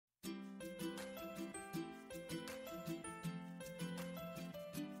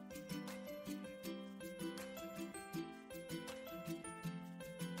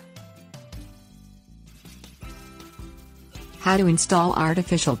How to install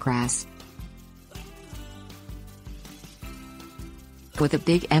artificial grass. With a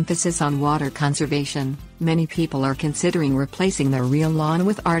big emphasis on water conservation, many people are considering replacing their real lawn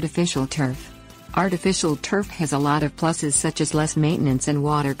with artificial turf. Artificial turf has a lot of pluses such as less maintenance and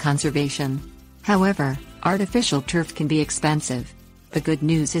water conservation. However, artificial turf can be expensive. The good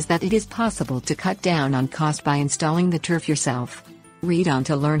news is that it is possible to cut down on cost by installing the turf yourself. Read on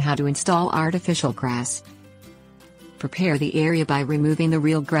to learn how to install artificial grass. Prepare the area by removing the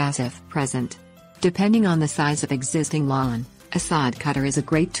real grass if present. Depending on the size of existing lawn, a sod cutter is a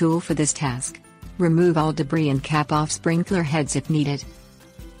great tool for this task. Remove all debris and cap off sprinkler heads if needed.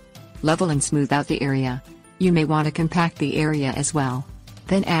 Level and smooth out the area. You may want to compact the area as well.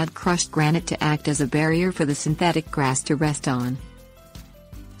 Then add crushed granite to act as a barrier for the synthetic grass to rest on.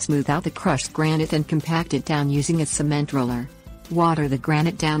 Smooth out the crushed granite and compact it down using a cement roller. Water the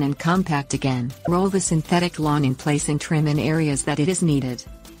granite down and compact again. Roll the synthetic lawn in place and trim in areas that it is needed.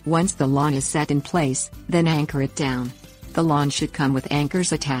 Once the lawn is set in place, then anchor it down. The lawn should come with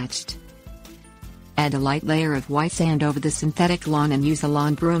anchors attached. Add a light layer of white sand over the synthetic lawn and use a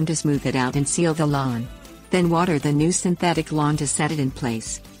lawn broom to smooth it out and seal the lawn. Then water the new synthetic lawn to set it in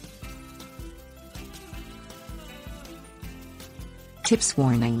place. Tips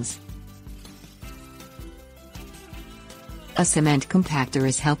warnings. A cement compactor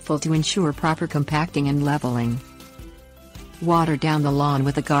is helpful to ensure proper compacting and leveling. Water down the lawn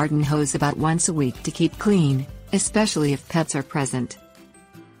with a garden hose about once a week to keep clean, especially if pets are present.